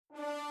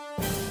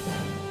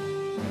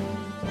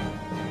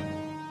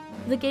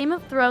The Game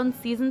of Thrones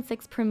Season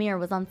 6 premiere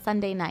was on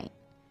Sunday night.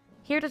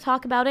 Here to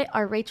talk about it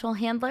are Rachel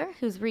Handler,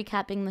 who's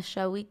recapping the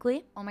show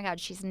weekly. Oh my God,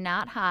 she's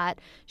not hot.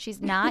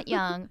 She's not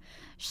young.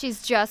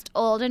 She's just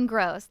old and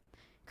gross.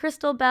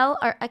 Crystal Bell,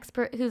 our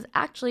expert who's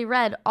actually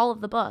read all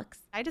of the books.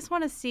 I just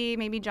want to see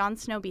maybe Jon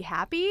Snow be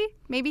happy.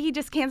 Maybe he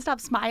just can't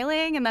stop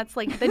smiling and that's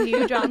like the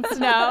new Jon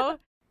Snow.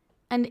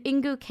 And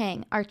Ingu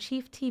Kang, our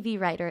chief TV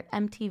writer at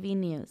MTV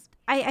News.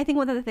 I think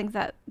one of the things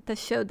that the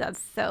show does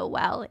so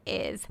well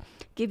is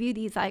give you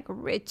these like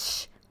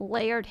rich,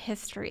 layered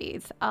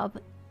histories of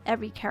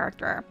every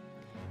character.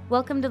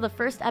 Welcome to the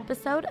first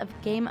episode of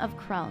Game of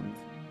Crones.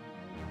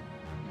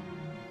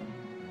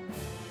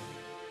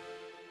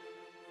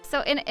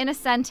 So in a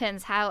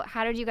sentence,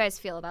 how did you guys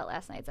feel about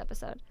last night's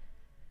episode?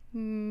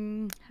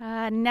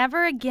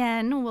 Never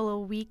again will a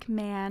weak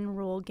man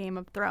rule Game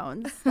of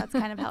Thrones. That's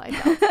kind of how I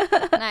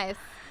felt. Nice.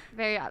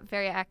 Very,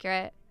 very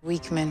accurate.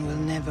 Weak men will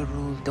never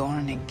rule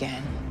Dorne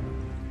again.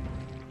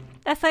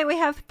 That's why we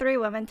have 3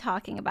 women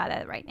talking about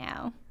it right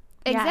now.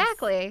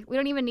 Exactly. Yes. We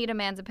don't even need a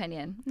man's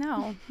opinion.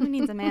 No, who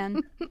needs a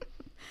man?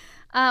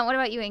 What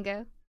about you,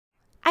 Ingo?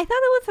 I thought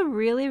it was a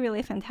really,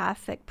 really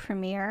fantastic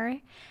premiere.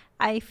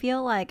 I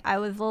feel like I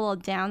was a little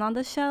down on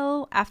the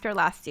show after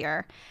last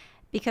year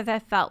because I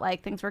felt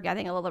like things were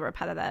getting a little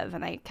repetitive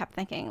and I kept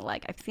thinking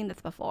like, I've seen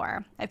this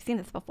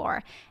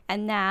before.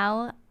 And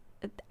now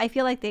I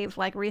feel like they've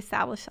like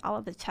reestablished all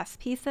of the chess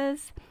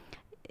pieces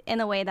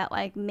in a way that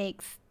like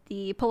makes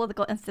the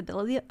political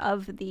instability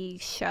of the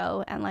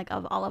show and like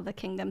of all of the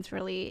kingdoms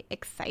really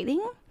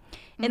exciting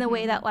in a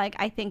way that like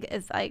I think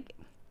is like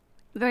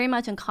very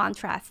much in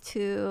contrast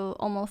to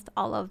almost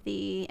all of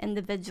the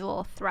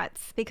individual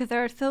threats, because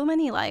there are so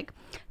many like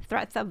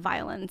threats of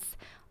violence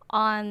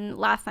on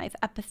last night's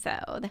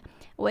episode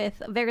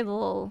with very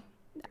little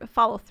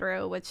follow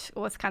through, which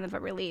was kind of a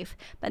relief.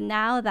 But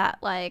now that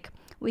like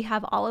we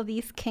have all of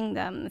these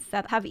kingdoms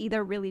that have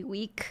either really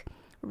weak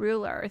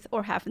rulers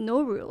or have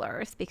no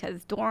rulers,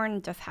 because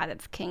Dorne just had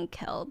its king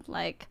killed.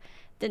 Like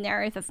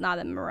Daenerys is not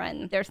in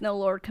Meereen. There's no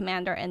Lord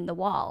Commander in the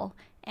Wall.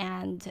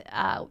 And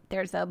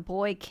there's a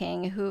boy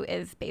king who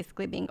is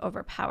basically being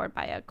overpowered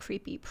by a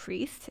creepy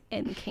priest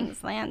in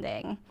King's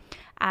Landing.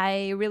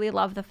 I really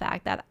love the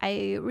fact that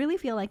I really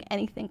feel like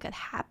anything could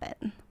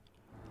happen.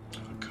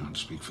 I can't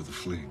speak for the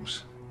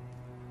flames,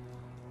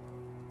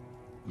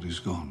 but he's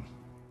gone.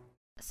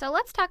 So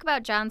let's talk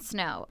about Jon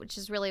Snow, which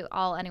is really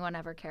all anyone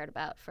ever cared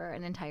about for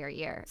an entire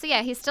year. So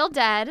yeah, he's still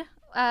dead.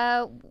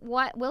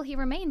 What will he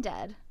remain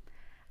dead?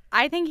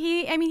 I think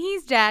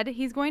he's dead.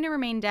 He's going to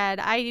remain dead.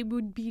 I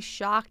would be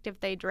shocked if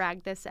they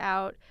dragged this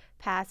out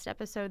past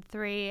episode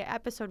 3,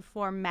 episode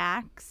 4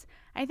 max.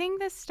 I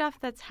think this stuff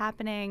that's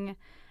happening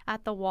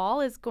at the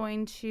Wall is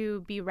going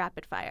to be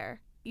rapid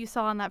fire. You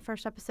saw in that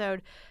first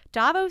episode,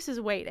 Davos is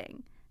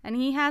waiting, and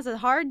he has a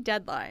hard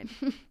deadline.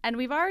 And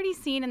we've already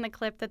seen in the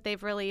clip that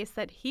they've released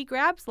that he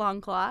grabs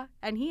Longclaw,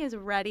 and he is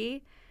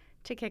ready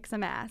to kick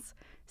some ass.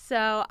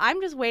 So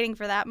I'm just waiting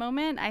for that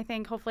moment. I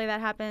think hopefully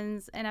that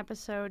happens in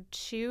episode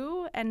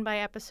 2. And by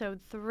episode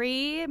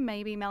 3,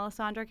 maybe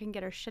Melisandre can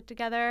get her shit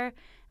together. And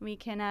we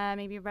can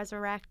maybe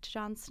resurrect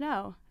Jon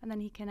Snow. And then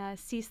he can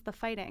cease the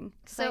fighting.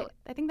 So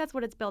I think that's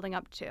what it's building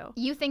up to.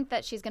 You think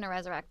that she's going to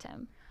resurrect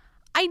him?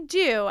 I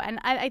do. And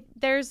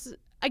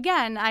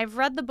Again, I've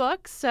read the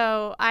book,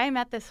 so I'm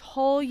at this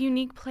whole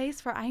unique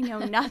place where I know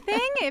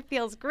nothing. It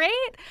feels great.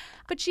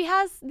 But she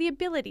has the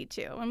ability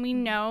to, and we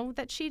know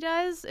that she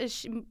does.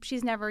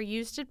 She's never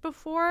used it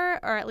before,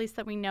 or at least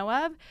that we know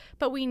of.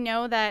 But we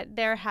know that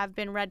there have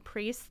been red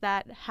priests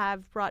that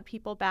have brought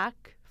people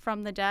back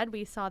from the dead.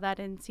 We saw that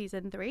in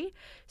season 3.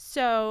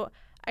 So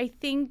I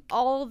think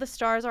all the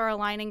stars are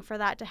aligning for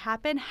that to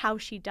happen. How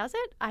she does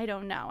it, I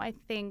don't know. I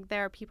think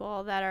there are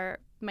people that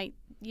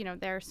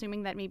they're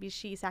assuming that maybe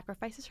she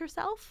sacrifices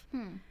herself,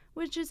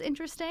 which is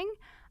interesting.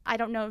 I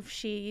don't know if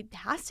she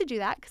has to do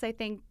that, because I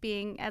think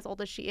being as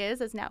old as she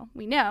is, as now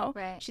we know,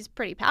 she's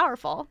pretty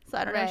powerful. So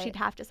I don't know if she'd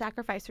have to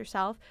sacrifice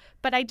herself.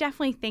 But I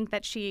definitely think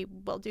that she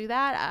will do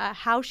that.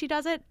 How she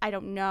does it, I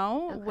don't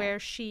know. Okay. Where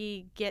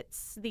she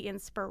gets the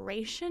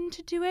inspiration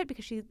to do it,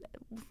 because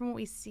from what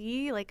we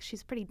see, like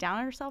she's pretty down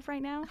on herself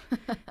right now.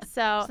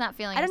 So she's not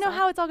feeling I don't know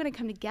herself. how it's all going to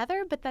come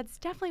together, but that's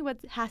definitely what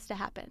has to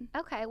happen.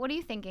 Okay, what do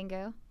you think,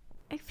 Ingo?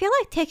 I feel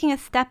like taking a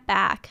step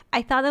back,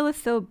 I thought it was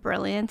so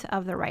brilliant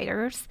of the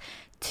writers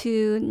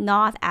to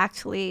not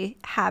actually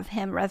have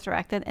him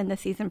resurrected in the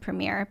season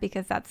premiere,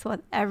 because that's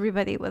what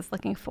everybody was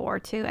looking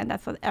forward to and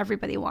that's what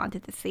everybody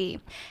wanted to see.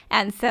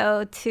 And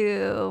so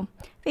to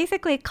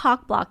basically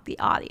cock block the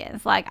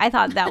audience, like I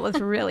thought that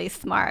was really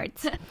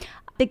smart.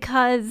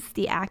 Because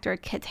the actor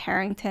Kit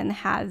Harington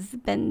has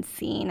been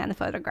seen and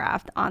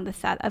photographed on the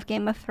set of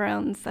Game of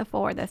Thrones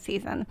for this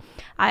season,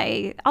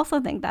 I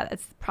also think that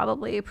it's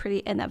probably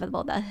pretty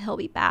inevitable that he'll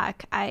be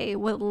back. I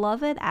would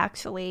love it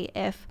actually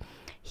if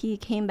he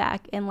came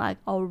back in like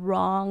a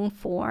wrong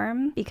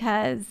form,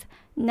 because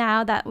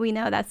now that we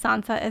know that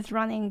Sansa is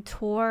running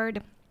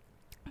toward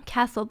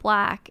Castle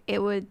Black,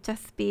 it would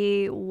just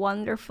be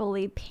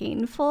wonderfully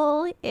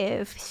painful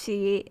if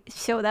she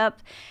showed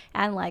up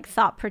and like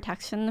sought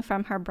protection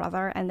from her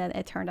brother and then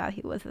it turned out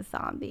he was a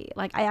zombie.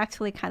 Like, I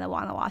actually kind of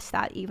want to watch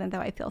that, even though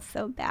I feel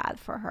so bad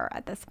for her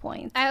at this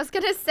point. I was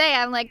going to say,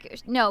 I'm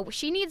like, no,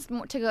 she needs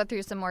to go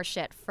through some more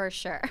shit for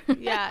sure.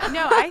 Yeah,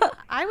 no,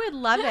 I would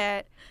love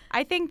it.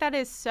 I think that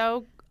is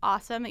so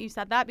awesome that you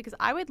said that, because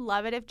I would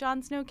love it if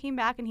Jon Snow came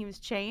back and he was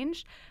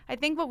changed. I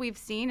think what we've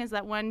seen is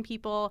that when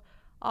people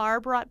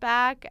are brought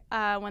back,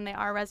 when they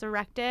are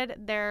resurrected,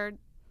 they're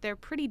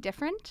pretty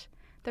different.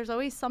 There's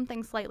always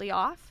something slightly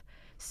off.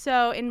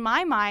 So in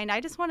my mind,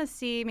 I just want to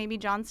see maybe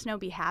Jon Snow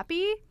be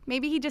happy.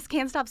 Maybe he just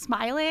can't stop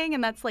smiling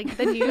and that's like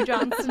the new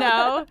Jon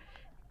Snow.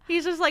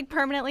 He's just like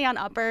permanently on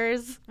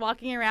uppers,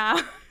 walking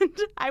around.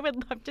 I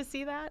would love to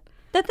see that.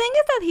 The thing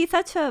is that he's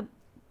such a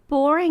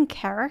boring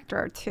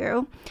character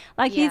too.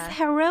 Like, he's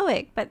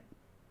heroic, but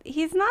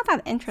he's not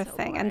that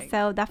interesting. And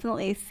so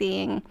definitely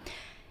seeing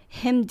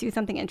him do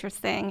something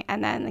interesting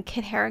and then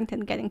Kit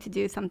Harington getting to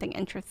do something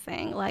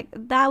interesting, like,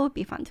 that would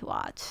be fun to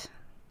watch.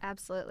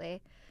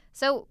 Absolutely.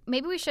 So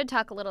maybe we should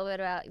talk a little bit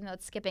about,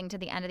 it's skipping to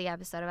the end of the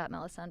episode, about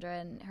Melisandre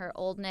and her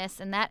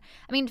oldness and that.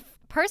 I mean,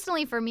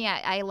 personally for me,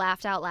 I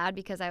laughed out loud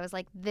because I was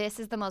like,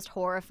 this is the most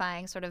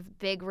horrifying sort of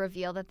big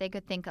reveal that they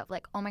could think of.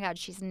 Like, oh my God,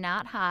 she's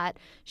not hot.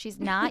 She's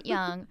not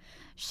young.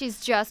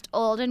 She's just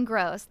old and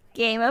gross.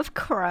 Game of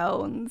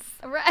Crones.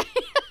 Right.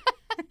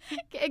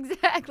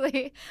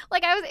 Exactly.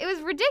 Like, it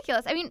was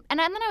ridiculous. I mean, and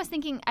then I was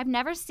thinking,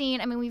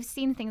 we've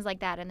seen things like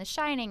that in The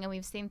Shining, and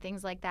we've seen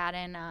things like that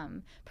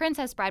in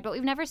Princess Bride, but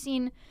we've never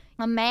seen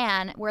a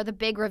man where the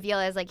big reveal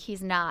is like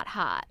he's not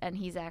hot and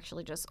he's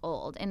actually just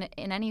old in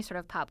any sort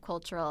of pop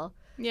cultural.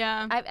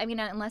 Yeah. I mean,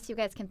 unless you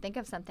guys can think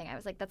of something, I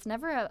was like, that's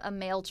never a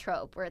male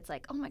trope where it's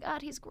like, oh my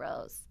God, he's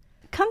gross.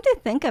 Come to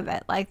think of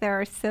it, like, there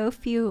are so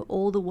few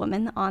old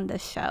women on the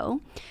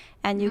show,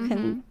 and you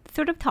can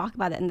sort of talk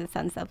about it in the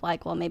sense of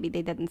like, well, maybe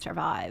they didn't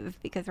survive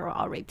because they were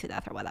all raped to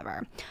death or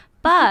whatever.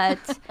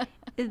 But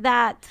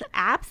that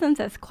absence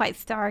is quite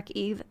stark,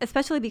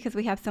 especially because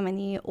we have so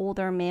many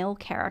older male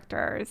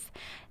characters.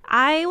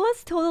 I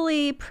was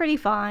totally pretty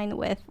fine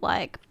with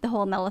like the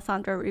whole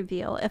Melisandre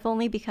reveal, if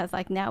only because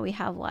like now we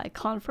have like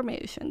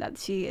confirmation that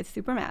she is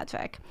super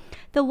magic.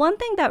 The one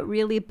thing that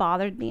really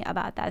bothered me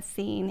about that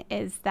scene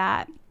is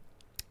that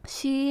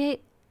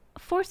she,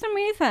 for some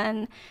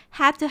reason,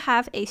 had to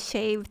have a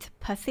shaved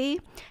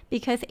pussy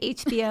because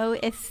HBO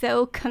is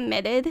so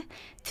committed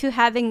to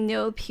having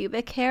no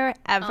pubic hair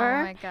ever.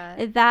 Oh my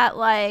God. That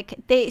like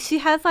she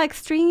has like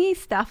stringy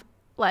stuff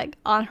like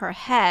on her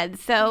head.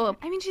 So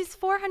I mean, she's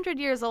 400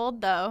 years old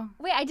though.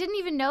 Wait, I didn't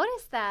even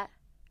notice that.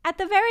 At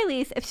the very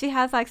least, if she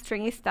has like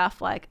stringy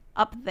stuff like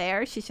up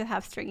there, she should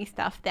have stringy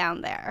stuff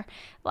down there.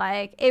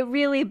 Like, it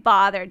really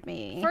bothered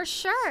me. For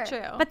sure. It's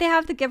true. But they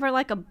have to give her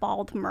like a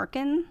bald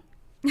merkin.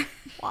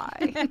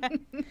 Why?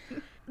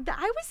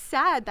 I was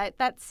sad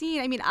that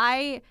scene. I mean,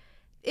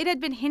 it had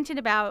been hinted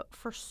about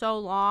for so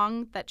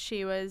long that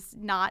she was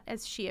not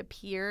as she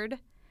appeared.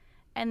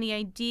 And the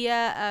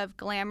idea of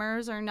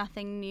glamours are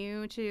nothing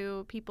new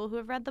to people who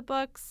have read the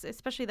books,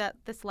 especially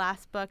this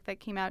last book that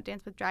came out,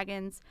 Dance with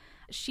Dragons.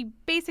 She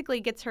basically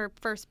gets her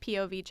first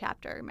POV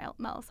chapter,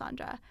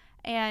 Melisandre,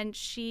 and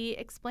she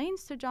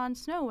explains to Jon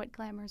Snow what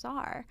glamours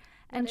are.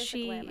 What is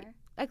a glamour?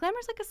 A glamour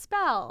is like a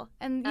spell,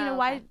 and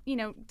okay.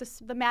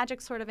 The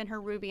magic's sort of in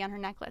her ruby on her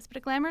necklace. But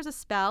a glamour is a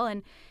spell,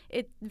 and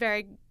it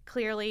very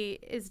clearly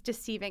is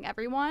deceiving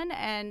everyone.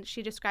 And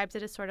she describes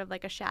it as sort of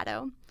like a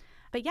shadow.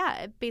 But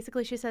yeah,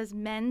 basically she says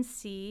men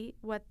see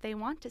what they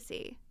want to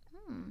see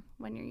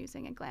when you're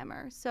using a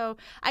glamour. So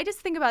I just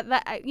think about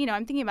that. I'm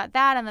thinking about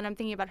that, and then I'm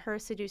thinking about her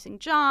seducing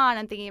Jon.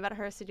 I'm thinking about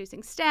her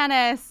seducing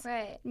Stannis.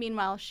 Right.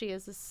 Meanwhile, she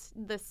is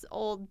this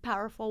old,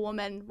 powerful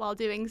woman while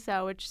doing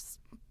so, which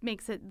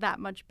makes it that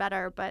much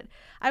better. But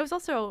I was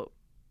also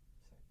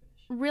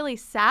really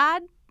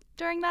sad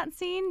during that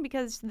scene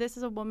because this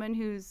is a woman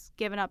who's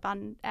given up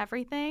on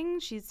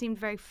everything. She seemed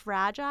very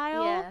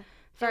fragile. Yeah.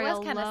 Very it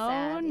was kind of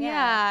sad. alone.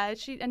 Yeah.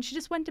 She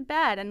just went to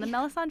bed. And the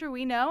Melisandre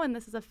we know, and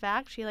this is a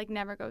fact, she like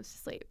never goes to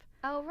sleep.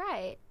 Oh,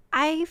 right.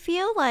 I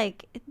feel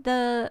like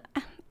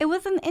it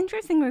was an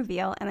interesting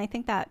reveal, and I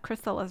think that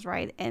Crystal was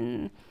right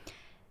in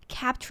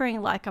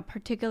capturing like a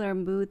particular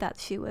mood that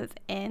she was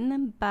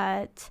in.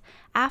 But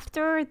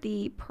after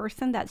the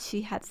person that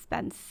she had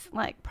spent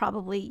like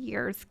probably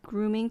years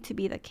grooming to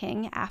be the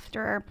king,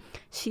 after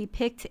she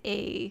picked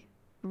a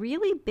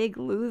really big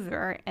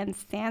loser in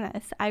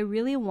Stannis, I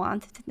really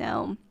wanted to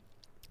know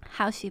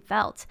how she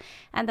felt.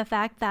 And the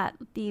fact that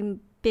the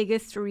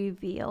biggest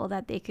reveal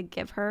that they could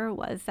give her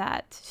was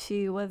that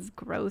she was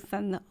gross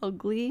and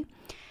ugly,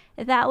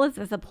 that was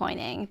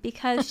disappointing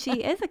because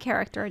she is a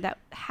character that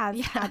has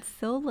had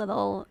so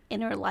little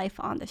inner life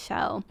on the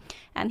show.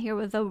 And here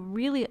was a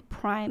really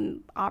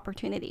prime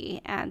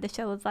opportunity. And the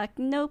show was like,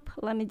 nope,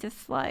 let me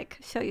just like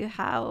show you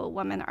how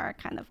women are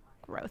kind of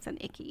gross and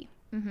icky.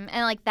 Mm-hmm.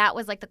 And like that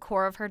was like the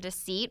core of her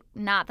deceit,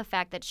 not the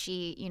fact that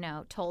she, you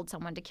know, told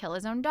someone to kill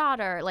his own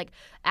daughter. Like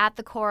at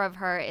the core of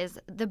her is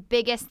the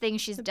biggest thing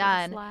she's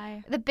done.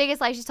 The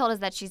biggest lie she's told is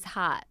that she's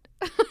hot.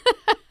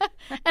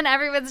 And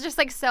everyone's just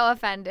like so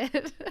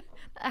offended.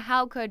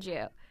 How could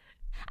you?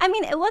 I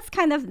mean, it was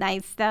kind of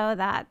nice though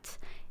that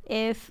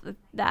if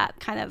that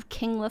kind of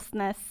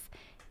kinglessness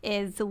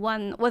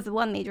was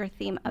one major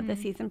theme of the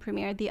season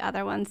premiere, the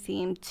other one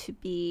seemed to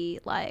be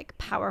like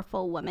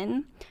powerful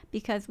women,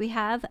 because we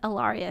have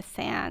Ilaria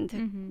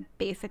Sand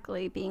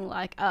basically being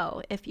like,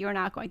 oh, if you're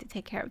not going to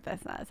take care of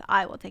business,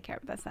 I will take care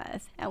of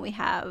business. And we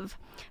have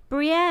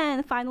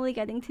Brienne finally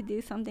getting to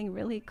do something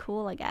really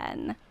cool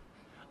again.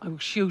 I will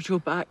shield your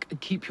back and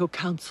keep your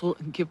counsel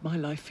and give my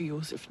life for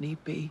yours if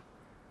need be.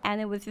 And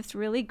it was just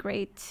really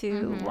great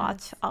to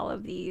watch all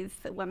of these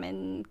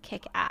women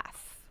kick ass.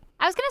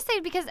 I was going to say,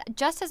 because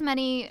just as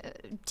many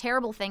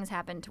terrible things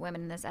happened to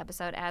women in this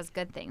episode as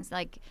good things.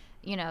 Like,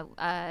 you know,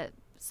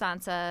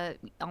 Sansa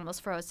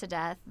almost froze to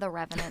death, the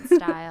Revenant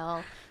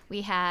style.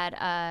 We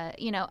had,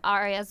 you know,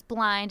 Arya's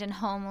blind and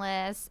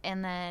homeless,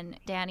 and then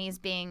Dany's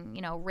being,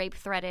 you know,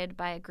 rape-threatened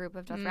by a group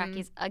of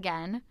Dothrakis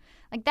again.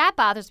 Like, that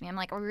bothers me. I'm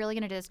like, are we really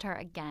going to do this to her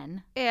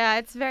again? Yeah,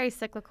 it's very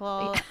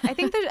cyclical. I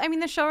think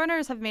the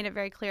showrunners have made it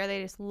very clear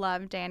they just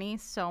love Dany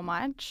so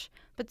much,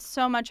 but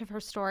so much of her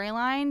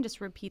storyline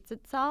just repeats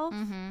itself.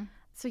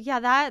 So yeah,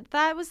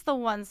 that was the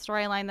one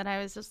storyline that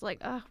I was just like,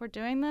 oh, we're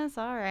doing this?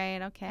 All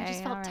right, okay. I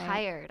just felt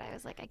tired. I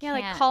was like, I can't.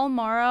 Yeah, like Call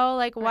Morrow.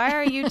 Like, why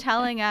are you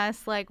telling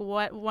us like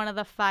what one of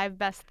the 5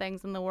 best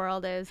things in the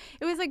world is?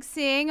 It was like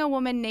seeing a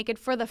woman naked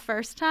for the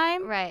first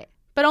time. Right.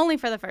 But only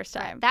for the first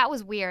time. That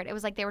was weird. It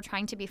was like they were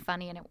trying to be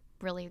funny, and it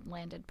really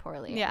landed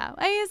poorly. Yeah.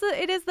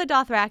 It is the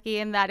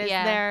Dothraki, and that is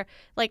their,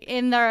 like,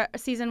 in their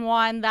season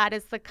 1, that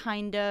is the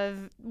kind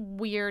of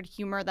weird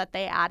humor that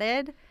they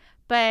added.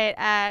 But,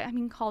 I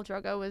mean, Khal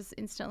Drogo was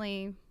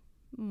instantly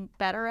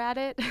better at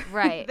it.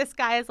 Right. This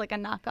guy is like a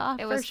knockoff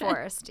It was version.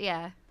 forced,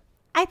 yeah.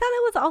 I thought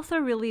it was also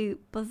really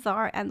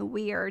bizarre and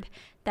weird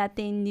that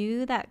they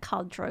knew that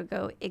Khal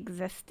Drogo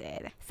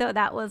existed. So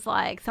that was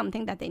like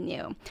something that they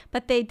knew.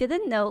 But they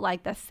didn't know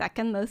like the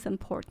second most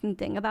important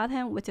thing about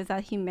him, which is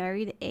that he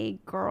married a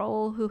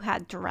girl who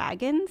had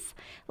dragons.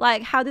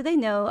 Like, how do they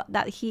know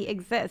that he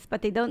exists,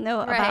 but they don't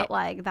know about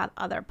like that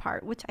other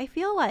part, which I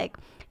feel like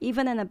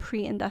even in a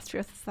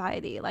pre-industrial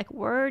society, like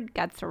word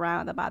gets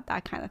around about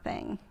that kind of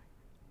thing.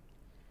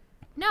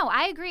 No,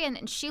 I agree,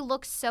 and she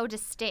looks so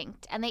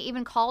distinct, and they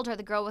even called her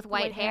the girl with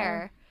white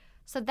hair.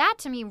 So that,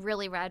 to me,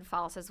 really read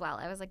false as well.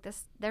 I was like,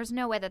 there's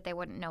no way that they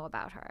wouldn't know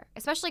about her,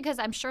 especially because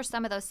I'm sure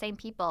some of those same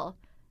people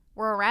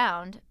were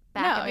around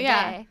back in the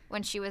day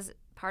when she was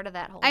part of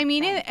that whole thing.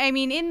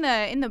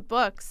 In the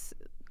books,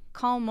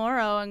 Khal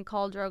Morrow and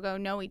Khal Drogo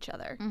know each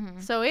other.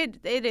 So it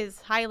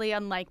is highly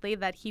unlikely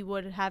that he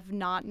would have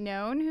not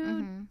known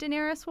who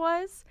Daenerys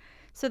was.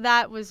 So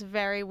that was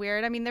very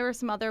weird. I mean, there were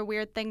some other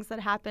weird things that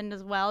happened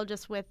as well,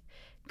 just with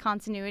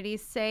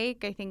continuity's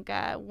sake. I think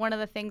one of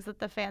the things that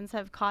the fans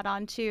have caught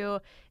on to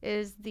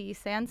is the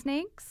Sand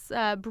Snakes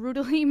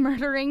brutally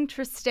murdering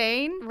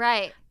Trystane.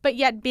 Right. But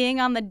yet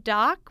being on the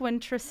dock when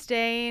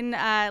Trystane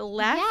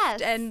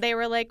left, and they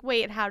were like,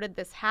 wait, how did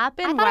this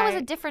happen? I thought it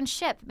was a different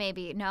ship,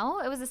 maybe.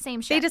 No? It was the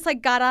same ship. They just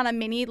like got on a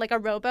mini, like a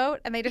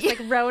rowboat, and they just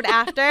like rowed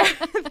after.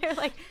 They're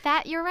like,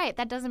 that, you're right.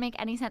 That doesn't make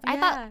any sense.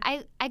 Yeah. I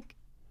thought,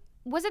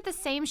 was it the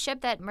same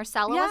ship that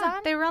Myrcella was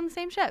on? They were on the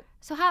same ship.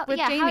 So how did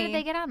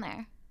they get on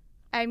there?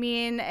 I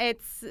mean,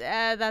 it's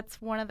that's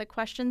one of the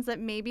questions that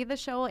maybe the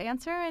show will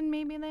answer, and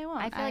maybe they won't.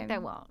 I feel like they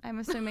won't. I'm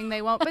assuming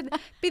they won't. But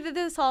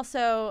this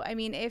also, I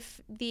mean,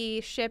 if the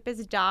ship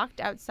is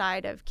docked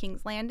outside of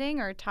King's Landing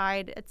or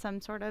tied at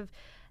some sort of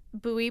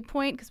buoy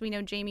point, because we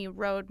know Jaime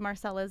rowed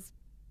Myrcella's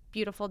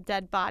beautiful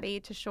dead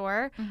body to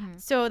shore.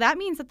 So that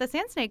means that the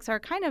Sand Snakes are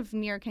kind of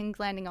near King's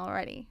Landing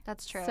already.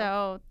 That's true.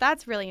 So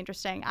that's really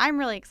interesting. I'm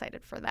really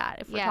excited for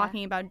that if we're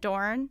talking about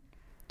Dorne.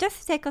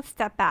 Just to take a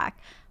step back,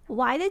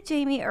 why did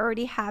Jaime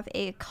already have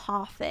a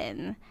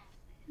coffin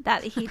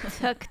that he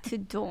took to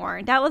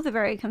Dorne? That was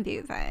very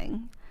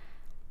confusing.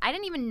 I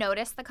didn't even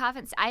notice the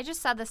coffin. I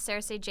just saw the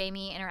Cersei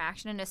Jaime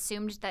interaction and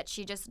assumed that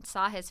she just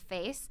saw his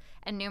face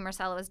and knew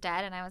Myrcella was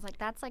dead. And I was like,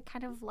 that's like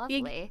kind of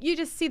lovely. You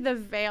just see the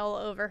veil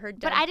over her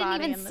dead body. But I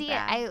didn't even see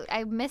it.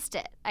 I missed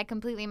it. I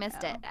completely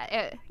missed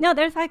it. No,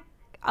 there's like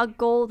a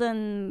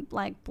golden,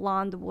 like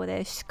blonde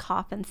woodish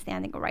coffin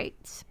standing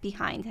right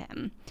behind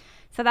him.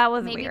 So that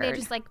was Maybe weird. they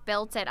just like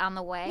built it on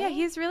the way. Yeah,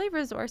 he's really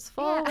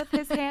resourceful with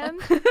his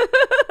hand.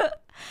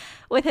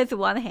 With his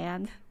one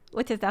hand,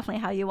 which is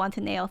definitely how you want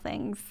to nail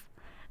things.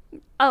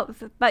 Oh,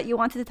 but you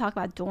wanted to talk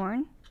about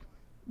Dorne?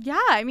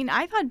 Yeah, I mean,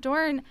 I thought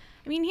Dorne...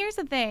 I mean, here's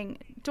the thing.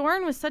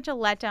 Dorne was such a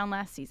letdown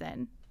last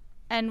season.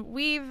 And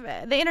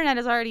the internet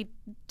has already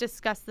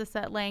discussed this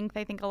at length.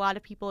 I think a lot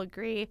of people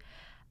agree.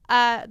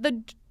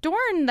 The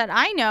Dorne that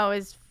I know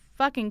is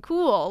fucking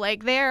cool.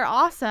 Like, they're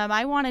awesome.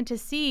 I wanted to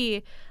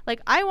see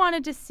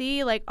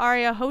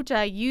Arya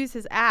Hota use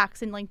his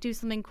axe and like do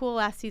something cool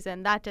last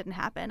season. That didn't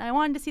happen. I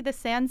wanted to see the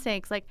Sand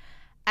Snakes like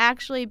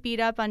actually beat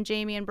up on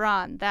Jamie and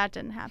Bronn. That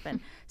didn't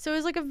happen. So it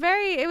was like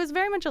it was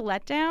very much a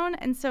letdown.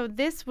 And so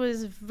this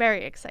was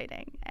very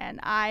exciting. And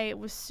I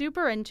was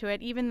super into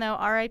it, even though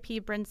R.I.P.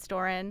 Bryn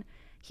Storin.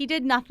 He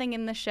did nothing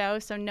in the show,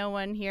 so no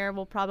one here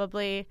will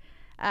probably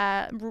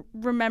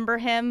remember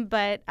him.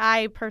 But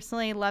I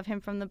personally love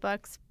him from the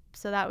books.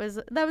 So that was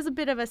a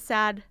bit of a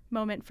sad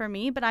moment for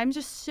me, but I'm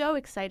just so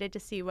excited to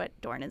see what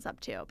Dorne is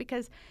up to,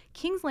 because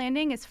King's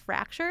Landing is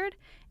fractured,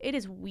 it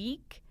is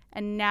weak,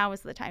 and now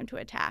is the time to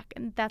attack,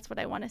 and that's what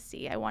I want to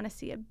see. I want to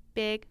see a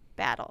big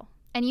battle.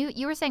 And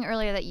you were saying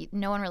earlier that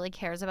no one really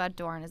cares about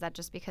Dorne. Is that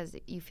just because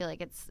you feel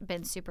like it's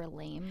been super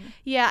lame?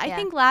 Yeah, I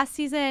think last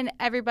season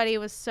everybody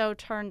was so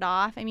turned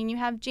off. I mean, you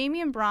have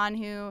Jamie and Bronn,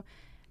 who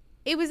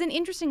it was an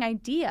interesting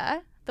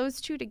idea.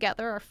 Those two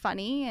together are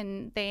funny,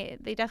 and they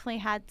definitely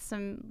had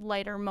some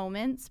lighter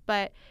moments,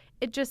 but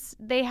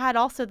they had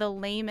also the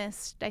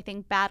lamest, I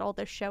think, battle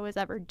the show has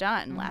ever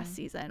done last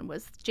season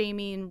was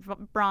Jamie and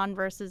Bronn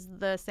versus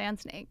the Sand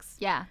Snakes.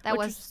 Yeah, that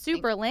was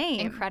super lame.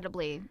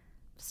 Incredibly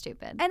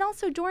stupid. And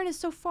also Dorne is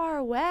so far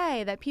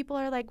away that people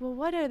are like, well,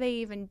 what are they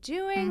even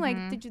doing? Like,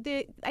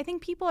 I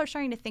think people are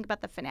starting to think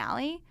about the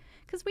finale.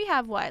 Because we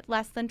have,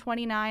 less than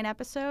 29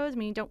 episodes? I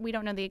mean, we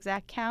don't know the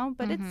exact count,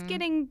 but it's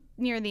getting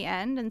near the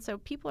end. And so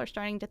people are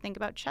starting to think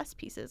about chess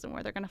pieces and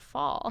where they're going to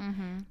fall.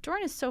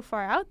 Dorne is so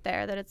far out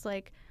there that it's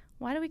like,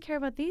 why do we care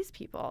about these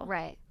people?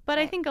 Right. But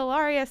I think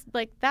Ilaria,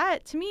 like,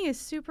 that to me is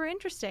super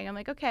interesting. I'm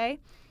like, okay,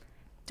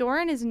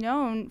 Dorne is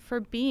known for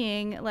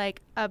being,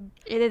 like, a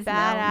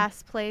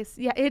badass place.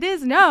 Yeah, it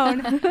is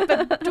known.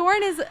 But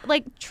Dorne is,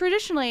 like,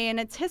 traditionally in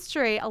its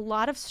history, a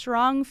lot of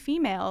strong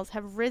females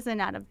have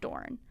risen out of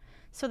Dorne.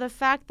 So the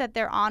fact that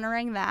they're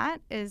honoring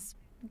that is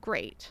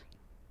great.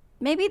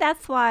 Maybe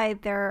that's why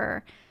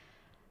they're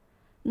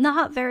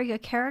not very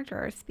good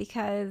characters,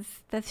 because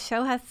the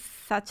show has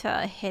such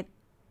a hit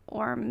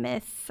or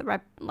miss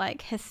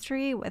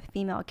history with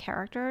female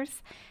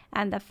characters,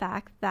 and the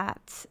fact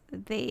that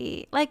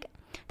they like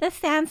the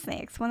Sand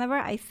Snakes. Whenever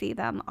I see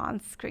them on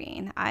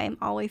screen, I'm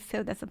always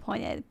so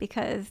disappointed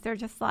because they're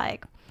just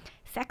like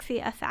sexy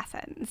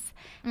assassins,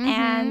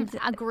 and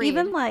Agreed.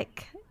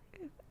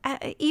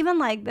 even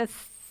like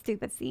this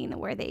stupid scene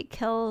where they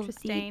kill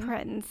the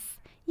prince.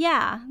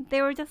 Yeah,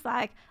 they were just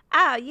like,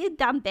 oh, you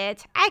dumb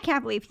bitch. I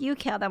can't believe you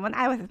killed them when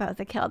I was supposed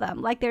to kill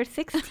them. Like, they're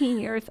 16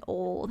 years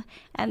old,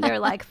 and they're,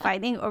 like,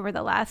 fighting over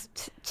the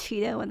last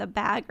Cheeto in the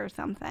bag or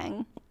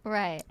something.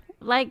 Right.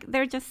 Like,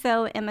 they're just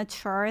so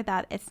immature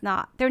that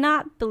they're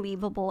not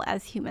believable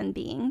as human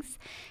beings.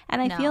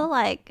 And I feel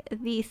like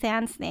the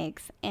Sand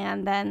Snakes,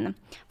 and then,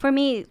 for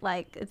me,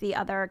 like, the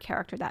other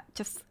character that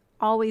just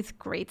always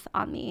grates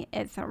on me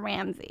is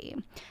Ramsay.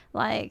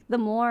 Like, the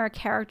more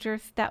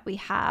characters that we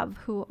have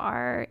who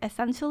are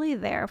essentially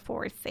there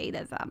for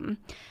sadism,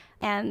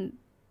 and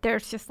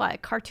there's just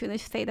like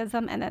cartoonish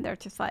sadism, and then there's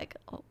just like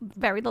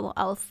very little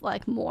else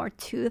like more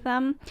to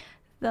them,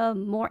 the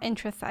more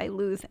interest I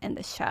lose in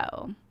the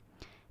show.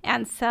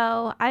 And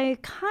so I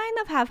kind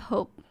of have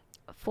hope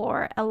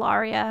for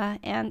Ilaria,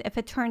 and if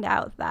it turned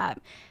out that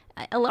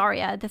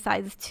Ilaria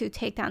decides to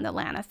take down the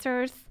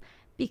Lannisters,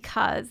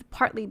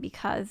 partly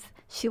because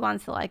she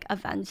wants to like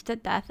avenge the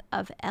death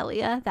of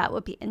Elia. That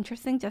would be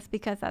interesting, just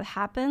because that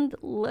happened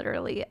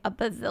literally a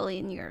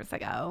bazillion years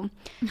ago.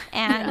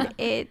 And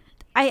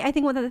I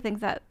think one of the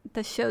things that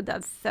the show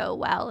does so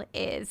well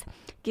is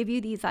give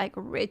you these like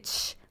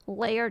rich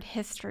layered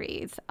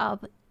histories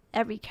of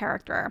every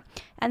character.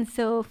 And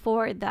so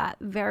for that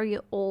very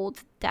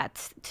old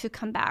debt to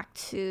come back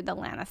to the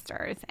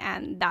Lannisters,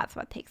 and that's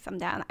what takes them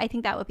down, I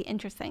think that would be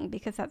interesting,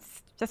 because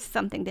that's just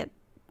something that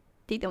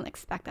they don't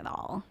expect at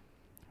all.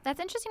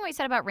 That's interesting what you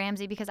said about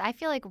Ramsay, because I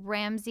feel like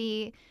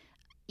Ramsay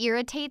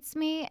irritates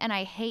me and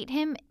I hate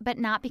him, but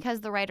not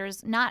because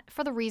not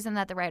for the reason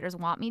that the writers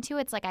want me to.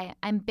 It's like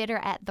I'm bitter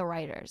at the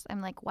writers.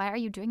 I'm like, why are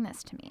you doing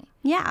this to me?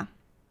 Yeah.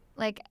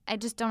 Like, I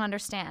just don't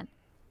understand.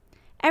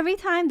 Every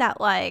time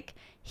that like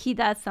he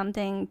does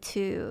something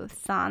to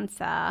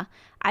Sansa,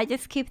 I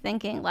just keep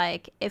thinking,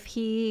 like, if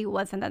he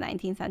was in the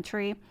 19th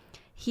century,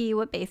 he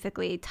would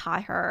basically tie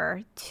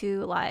her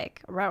to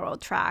like railroad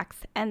tracks,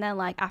 and then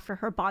like after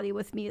her body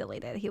was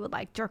mutilated, he would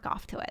like jerk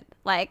off to it.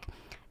 Like,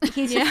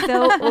 he's just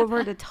so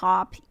over the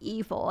top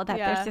evil that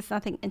there's just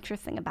nothing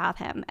interesting about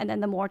him. And then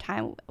the more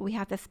time we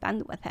have to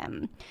spend with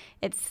him,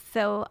 it's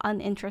so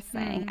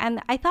uninteresting.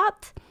 And I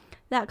thought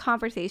that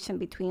conversation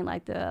between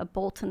like the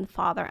Bolton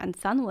father and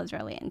son was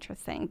really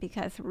interesting,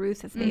 because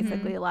Roose is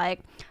basically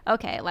like,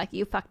 okay, like,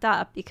 you fucked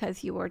up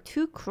because you were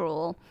too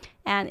cruel,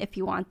 and if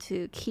you want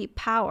to keep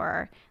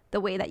power, the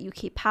way that you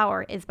keep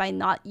power is by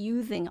not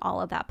using all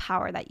of that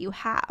power that you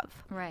have.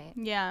 Right.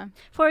 Yeah.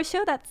 For a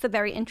show that's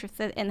very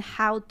interested in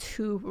how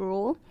to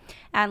rule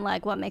and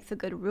like what makes a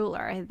good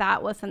ruler,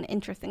 that was an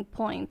interesting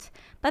point.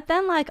 But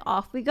then like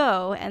off we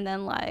go, and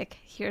then like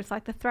here's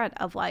like the threat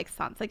of like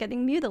Sansa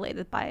getting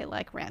mutilated by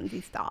like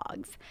Ramsay's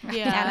dogs.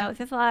 Yeah. And I was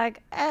just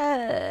like,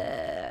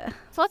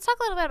 So let's talk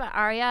a little bit about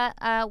Arya.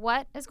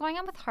 What is going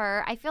on with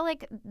her? I feel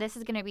like this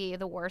is going to be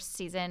the worst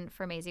season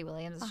for Maisie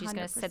Williams. She's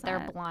going to sit there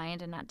 100%.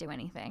 blind and not do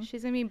anything. interesting.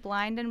 She's going to be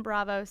blind and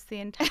Bravos the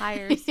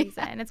entire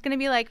season. It's going to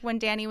be like when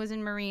Danny was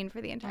in Marine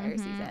for the entire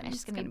season. It's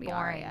just going to be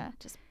boring. Arya.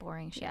 Just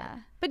boring shit. Yeah.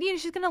 But,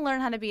 she's going to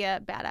learn how to be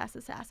a badass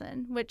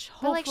assassin, which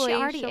But hopefully she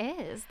already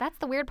is. That's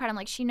the weird part. I'm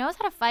like, she knows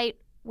how to fight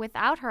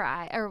without her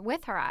eye or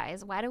with her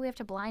eyes. Why do we have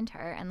to blind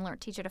her and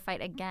teach her to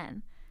fight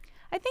again?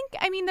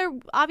 They're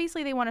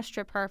obviously they want to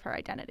strip her of her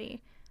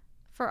identity.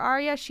 For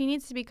Arya, she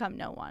needs to become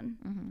no one.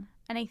 Mm-hmm.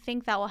 And I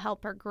think that will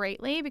help her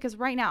greatly because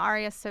right now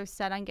Arya's so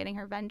set on getting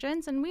her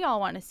vengeance, and we all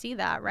want to see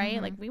that, right?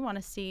 Mm-hmm. Like, we want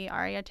to see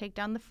Arya take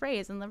down the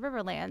Freys and the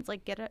Riverlands.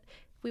 Like,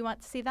 we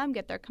want to see them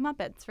get their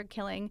comeuppance for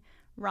killing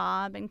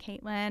Robb and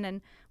Catelyn,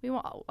 and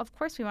of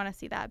course we want to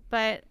see that.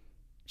 But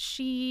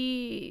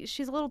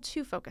she's a little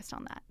too focused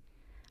on that.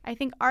 I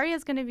think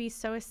Arya's going to be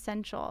so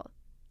essential,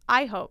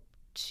 I hope,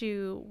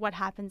 to what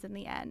happens in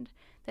the end,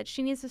 that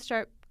she needs to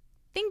start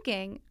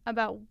thinking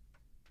about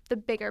the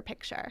bigger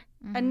picture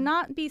and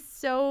not be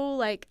so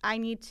like, I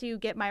need to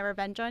get my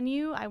revenge on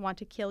you. I want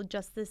to kill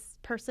just this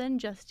person,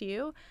 just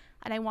you.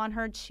 And I want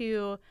her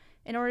to,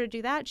 in order to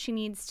do that, she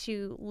needs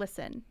to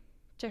listen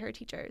to her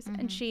teachers.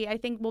 And she, I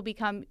think, will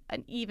become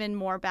an even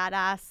more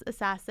badass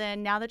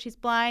assassin. Now that she's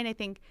blind, I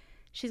think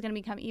she's going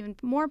to become even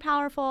more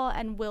powerful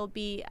and will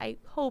be, I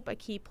hope, a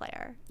key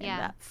player in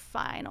that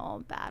final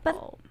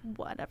battle,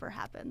 whatever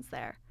happens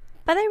there.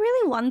 But I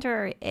really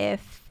wonder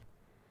if,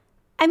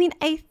 I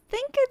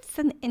think it's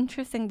an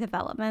interesting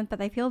development,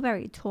 but I feel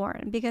very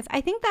torn because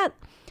I think that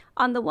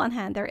on the one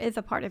hand, there is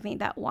a part of me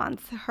that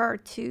wants her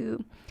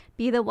to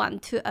be the one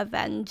to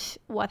avenge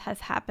what has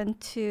happened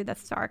to the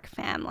Stark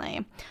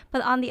family.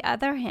 But on the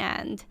other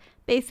hand,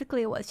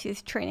 basically what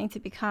she's training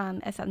to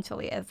become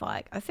essentially is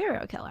like a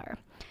serial killer.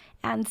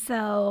 And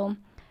so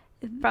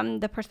from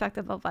the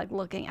perspective of like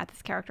looking at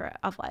this character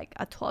of like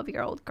a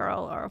 12-year-old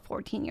girl or a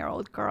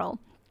 14-year-old girl,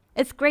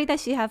 it's great that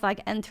she has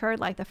like entered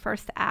like the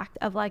first act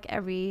of like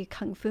every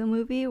kung fu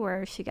movie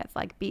where she gets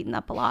like beaten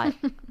up a lot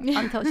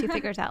until she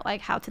figures out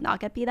like how to not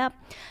get beat up.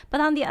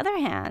 But on the other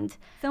hand,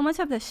 so much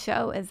of the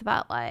show is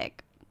about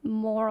like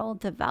moral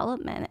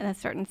development in a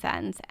certain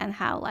sense and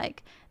how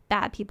like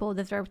bad people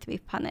deserve to be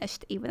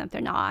punished even if they're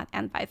not,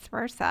 and vice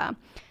versa.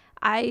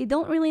 I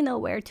don't really know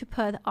where to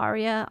put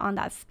Arya on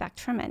that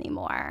spectrum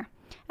anymore.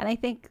 And I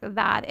think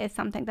that is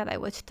something that I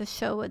wish the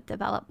show would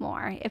develop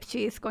more. If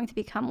she is going to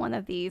become one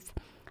of these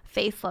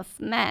faceless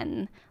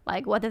men,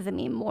 like what does it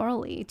mean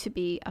morally to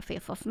be a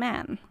faceless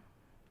man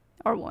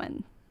or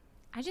woman?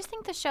 I just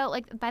think the show,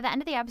 like by the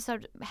end of the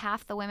episode,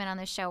 half the women on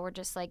the show were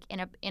just like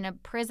in a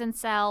prison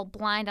cell,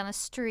 blind on the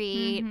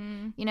street,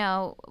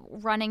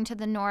 running to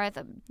the north.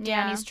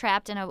 Dany's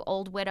trapped in an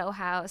old widow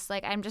house.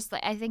 Like I'm just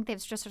like, I think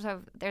they've just sort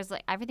of, there's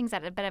like everything's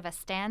at a bit of a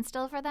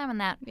standstill for them, and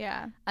that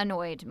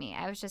annoyed me.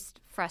 I was just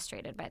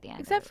frustrated by the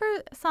end. Except for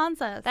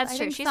Sansa. That's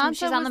true. She's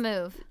on the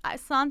move.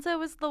 Sansa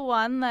was the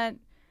one that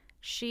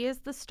she is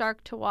the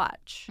Stark to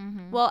watch.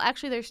 Well,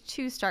 actually, there's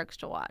two Starks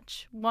to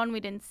watch. One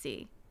we didn't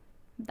see.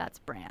 That's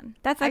Bran.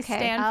 That's okay. I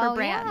stand for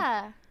Bran.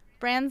 Yeah.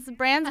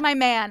 Bran's my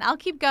man. I'll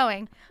keep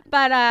going.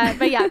 But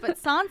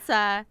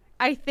Sansa,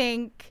 I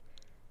think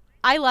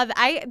I love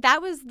it.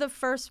 That was the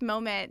first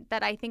moment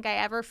that I think I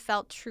ever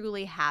felt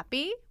truly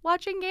happy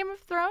watching Game of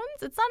Thrones.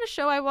 It's not a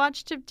show I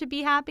watched to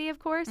be happy, of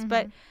course,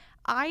 but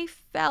I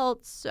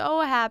felt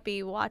so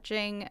happy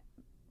watching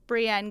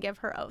Brienne give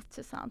her oath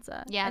to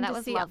Sansa. Yeah, and that to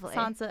was see lovely.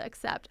 Sansa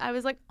accept. I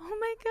was like, oh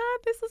my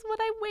God, this is what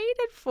I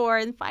waited for.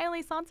 And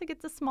finally, Sansa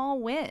gets a small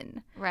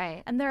win.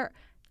 Right. And they're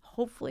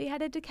hopefully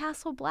headed to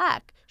Castle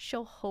Black.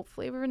 She'll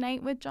hopefully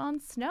reunite with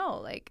Jon Snow.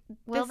 Like,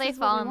 will they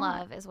fall in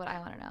love is what I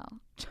want to know.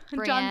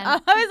 Brienne, I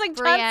was like,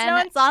 Jon Snow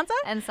and Sansa?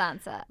 And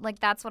Sansa. Like,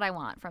 that's what I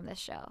want from this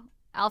show.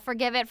 I'll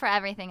forgive it for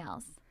everything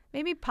else.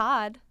 Maybe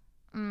Pod.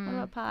 What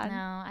about Pod?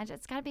 No,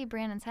 it's got to be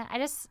Brienne and Sansa.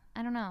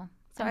 I don't know.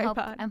 Sorry,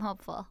 Pod. I'm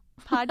hopeful.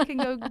 Pod can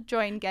go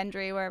join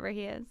Gendry wherever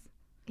he is.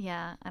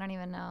 Yeah, I don't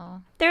even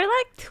know. They're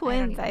like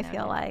twins, I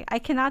feel like. I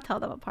cannot tell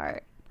them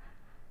apart.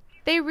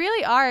 They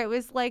really are. It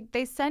was like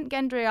they sent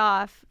Gendry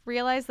off,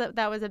 realized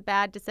that was a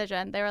bad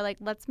decision. They were like,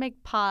 let's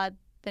make Pod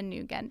the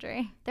new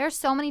Gendry. There are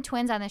so many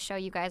twins on this show,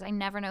 you guys. I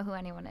never know who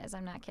anyone is.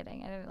 I'm not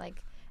kidding.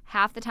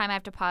 Half the time I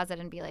have to pause it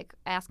and be like,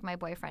 ask my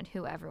boyfriend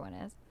who everyone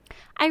is.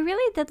 I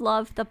really did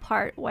love the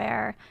part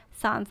where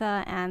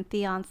Sansa and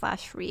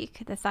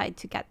Theon/Reek decide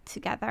to get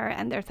together,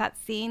 and there's that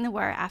scene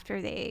where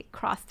after they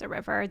cross the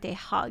river, they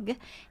hug,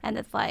 and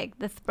it's like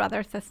this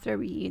brother-sister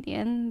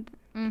reunion.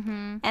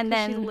 Mm-hmm. And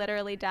then she's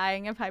literally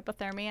dying of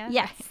hypothermia.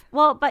 Yes.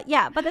 Well, but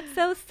it's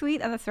so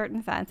sweet in a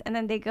certain sense. And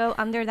then they go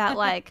under that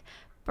like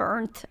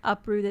burnt,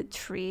 uprooted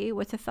tree,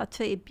 which is such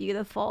a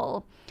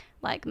beautiful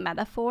like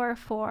metaphor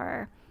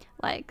for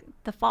like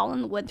the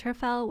fallen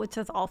Winterfell, which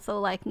is also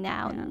like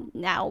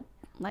now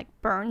like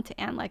burnt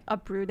and like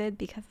uprooted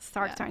because the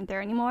Starks aren't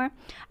there anymore.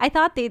 I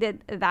thought they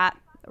did that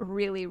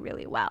really,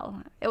 really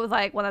well. It was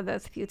like one of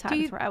those few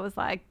times where I was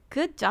like,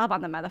 good job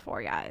on the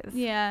metaphor, guys.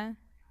 Yeah.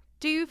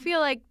 Do you feel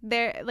like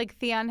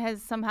Theon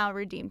has somehow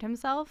redeemed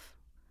himself?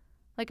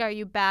 Like, are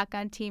you back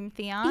on Team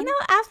Theon? You know,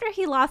 after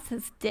he lost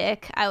his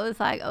dick, I was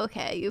like,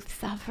 okay, you've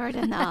suffered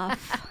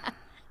enough.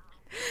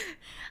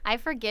 I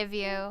forgive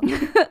you.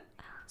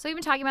 So we've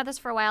been talking about this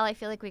for a while. I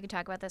feel like we could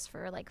talk about this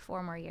for like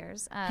 4 more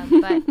years.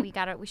 But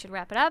we should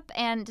wrap it up.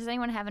 And does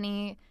anyone have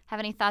any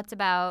final thoughts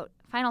about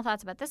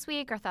this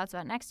week or thoughts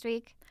about next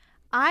week?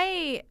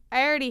 I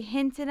already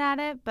hinted at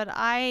it, but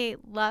I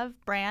love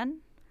Bran.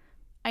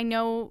 I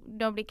know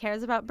nobody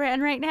cares about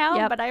Bran right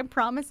now, but I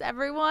promise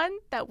everyone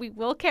that we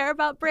will care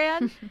about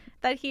Bran,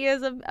 that he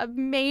is a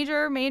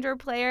major, major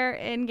player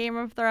in Game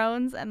of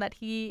Thrones and that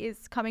he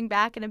is coming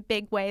back in a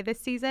big way this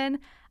season.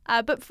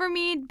 But for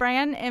me,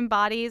 Bran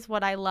embodies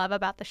what I love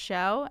about the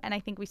show, and I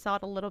think we saw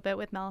it a little bit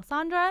with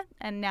Melisandre,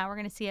 and now we're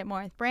going to see it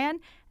more with Bran,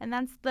 and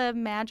that's the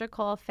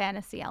magical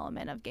fantasy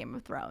element of Game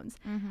of Thrones.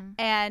 Mm-hmm.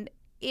 And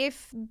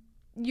if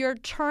you're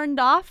turned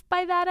off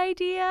by that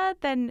idea,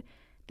 then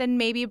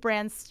maybe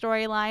Bran's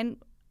storyline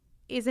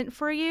isn't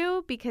for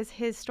you, because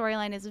his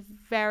storyline is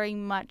very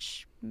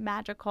much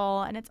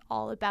magical, and it's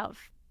all about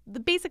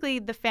basically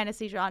the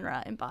fantasy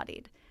genre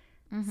embodied.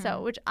 Mm-hmm.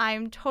 So, which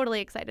I'm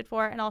totally excited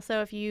for. And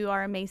also, if you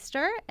are a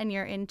maester and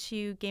you're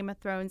into Game of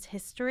Thrones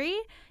history,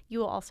 you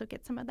will also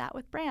get some of that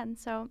with Bran.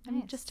 So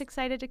I'm just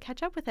excited to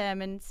catch up with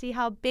him and see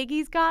how big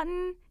he's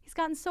gotten. He's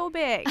gotten so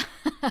big.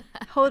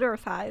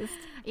 Hodor-sized.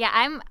 Yeah,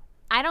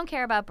 I don't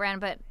care about Bran,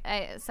 but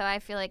so I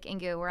feel like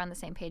Ingu, we're on the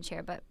same page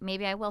here, but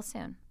maybe I will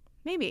soon.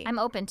 Maybe. I'm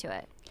open to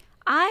it.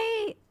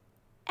 I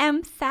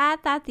am sad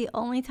that the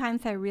only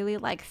times I really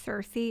like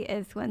Cersei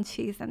is when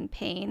she's in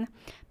pain,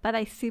 but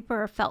I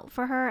super felt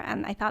for her,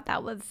 and I thought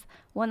that was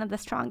one of the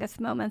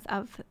strongest moments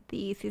of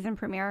the season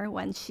premiere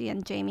when she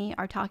and Jaime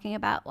are talking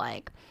about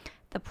like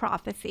the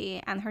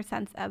prophecy and her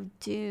sense of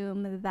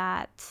doom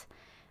that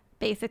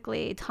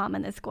basically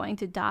Tommen is going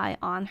to die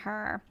on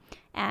her,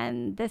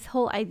 and this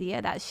whole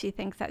idea that she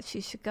thinks that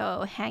she should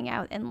go hang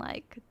out in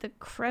like the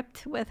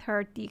crypt with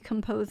her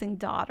decomposing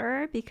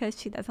daughter because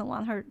she doesn't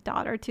want her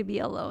daughter to be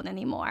alone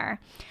anymore.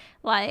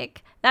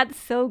 Like, that's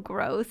so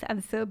gross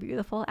and so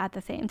beautiful at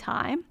the same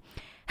time.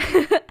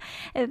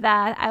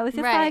 That I was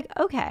just like,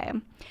 okay.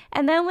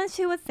 And then when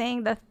she was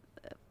saying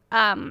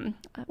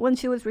when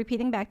she was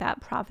repeating back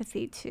that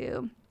prophecy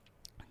to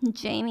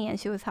Jaime, and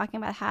she was talking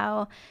about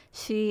how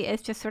she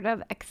is just sort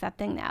of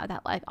accepting now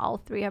that like all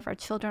 3 of her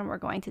children were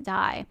going to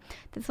die.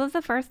 This was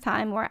the first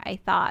time where I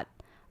thought,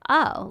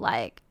 oh,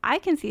 like I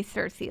can see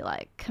Cersei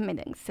like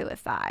committing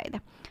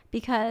suicide,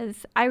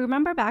 because I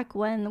remember back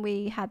when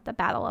we had the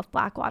Battle of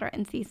Blackwater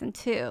in season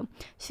 2,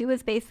 she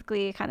was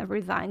basically kind of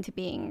resigned to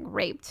being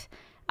raped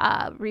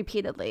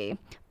repeatedly,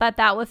 but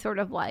that was sort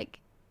of like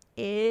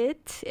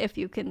it, if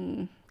you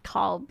can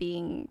call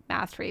being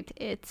mass raped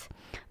it.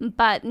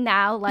 But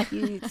now like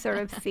you sort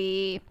of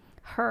see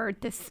her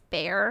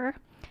despair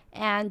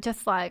and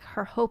just like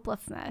her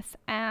hopelessness,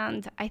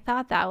 and I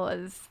thought that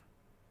was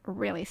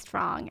really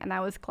strong, and I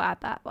was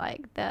glad that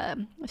like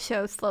the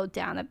show slowed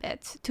down a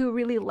bit to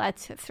really let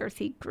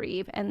Cersei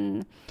grieve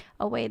in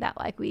a way that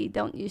like we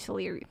don't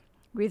usually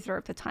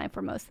reserve the time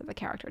for most of the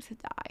characters to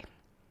die.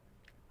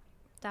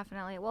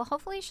 Definitely. Well,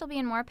 hopefully she'll be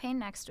in more pain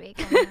next week.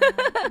 And,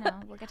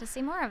 we'll get to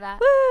see more of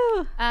that.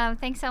 Woo!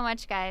 Thanks so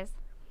much, guys.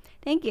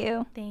 Thank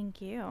you.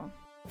 Thank you.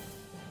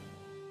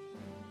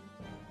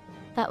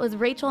 That was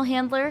Rachel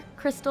Handler,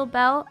 Crystal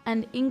Bell,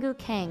 and Ingu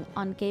Kang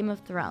on Game of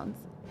Thrones.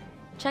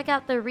 Check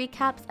out their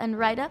recaps and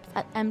write-ups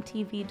at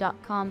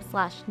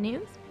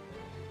mtv.com/news.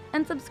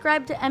 And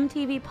subscribe to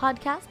MTV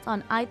Podcasts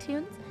on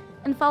iTunes,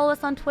 and follow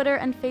us on Twitter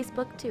and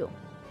Facebook too.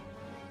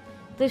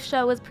 This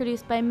show was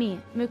produced by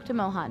me, Mukta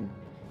Mohan.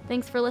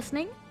 Thanks for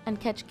listening, and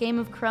catch Game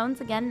of Crones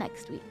again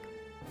next week.